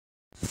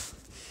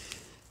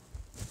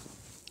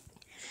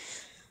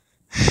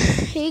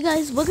Hey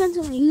guys, welcome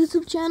to my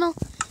YouTube channel,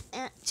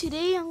 and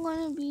today I'm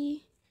going to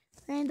be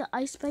playing the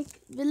Ice Spike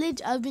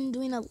Village. I've been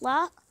doing a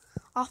lot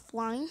off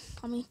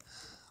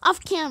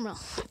camera.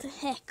 What the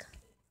heck?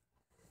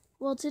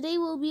 Well, today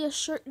will be a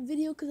short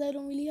video because I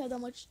don't really have that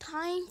much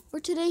time for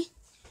today.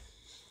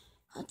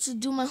 I have to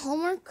do my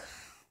homework.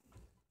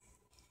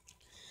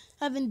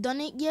 I haven't done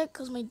it yet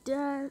because my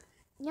dad,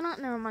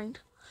 never mind.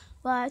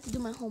 But I have to do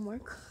my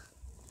homework.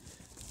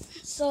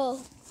 So,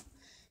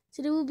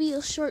 today will be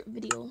a short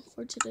video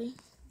for today.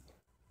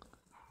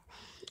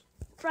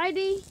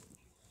 Friday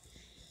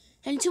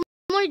and 2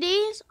 more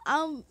days,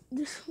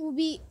 this will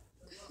be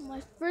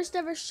my first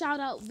ever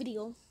shout out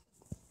video.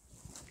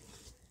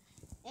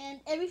 And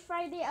every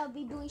Friday I'll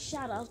be doing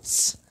shout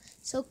outs.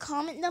 So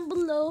comment down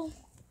below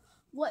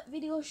what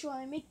video should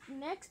I make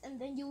next, and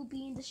then you will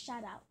be in the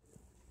shout out.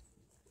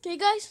 Okay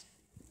guys?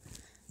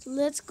 So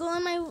let's go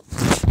on my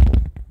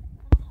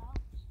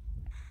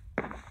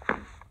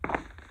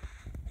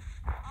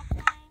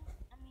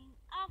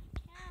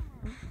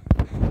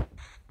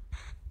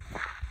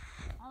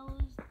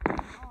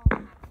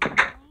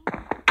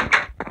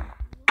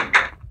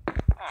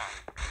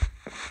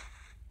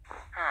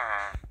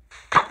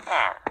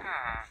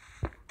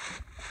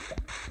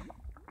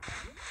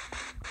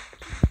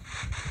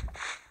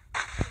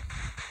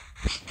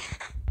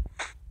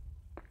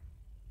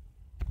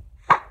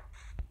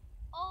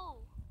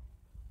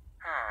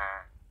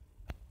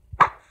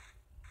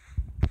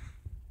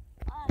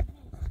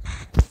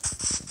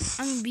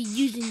I'm going to be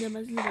using them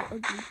as little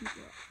ugly people.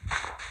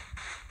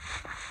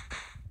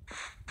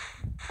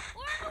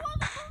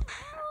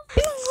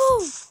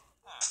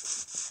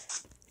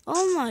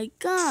 Oh my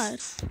god.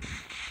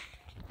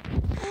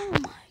 Oh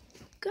my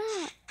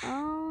god.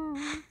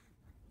 Oh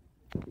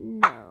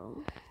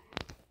no.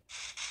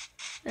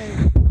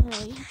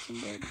 Really,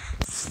 somebody.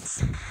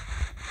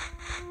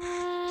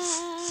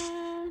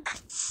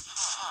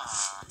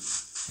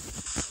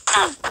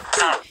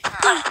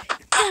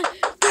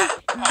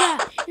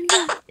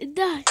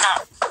 Die.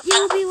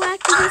 You'll be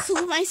whacking this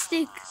with my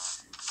stick.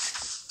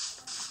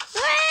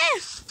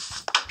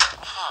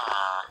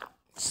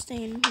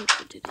 Staying here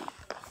for today.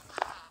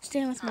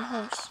 Staying with my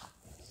horse.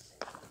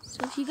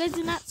 So if you guys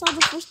did not saw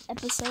the first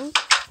episode,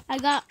 I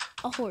got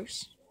a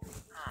horse.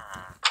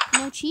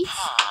 No cheats?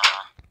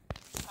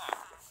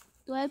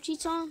 Do I have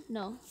cheats on?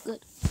 No.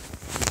 Good.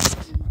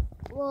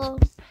 Well,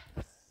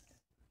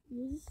 this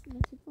is a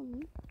message from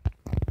me.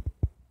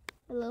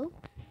 Hello?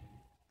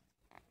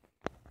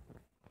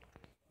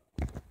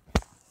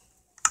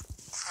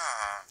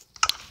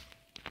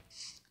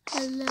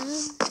 Hello?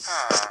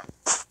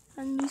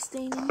 I'm just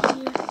staying in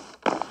here.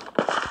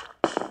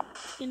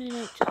 In a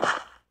night.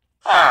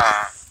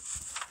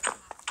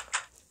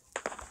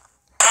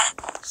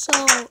 So, I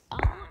will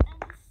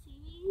end the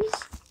series.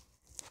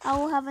 I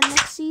will have a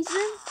next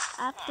season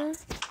after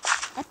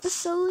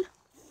episode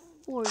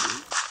 40.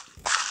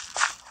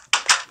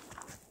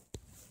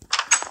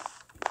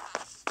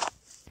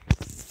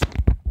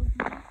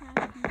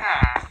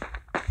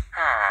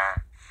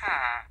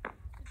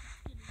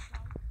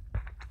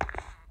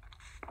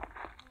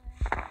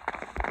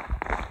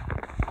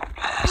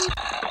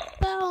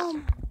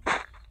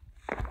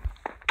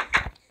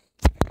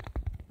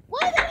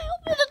 Why did I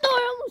open the door? I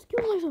almost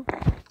killed myself.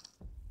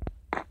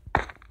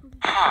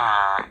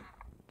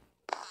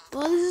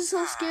 Well, this is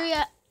so scary.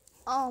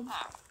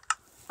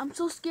 I'm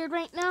so scared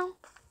right now.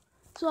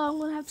 So I'm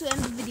gonna have to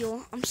end the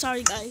video. I'm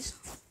sorry, guys.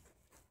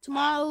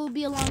 Tomorrow will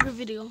be a longer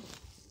video.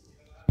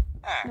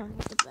 No,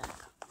 not the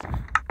back.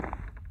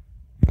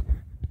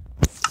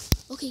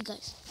 Okay,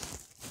 guys.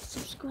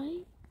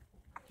 Subscribe.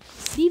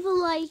 Leave a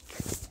like.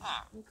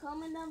 And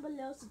comment down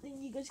below so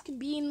then you guys can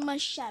be in my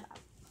shout out.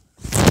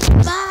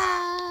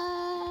 Bye.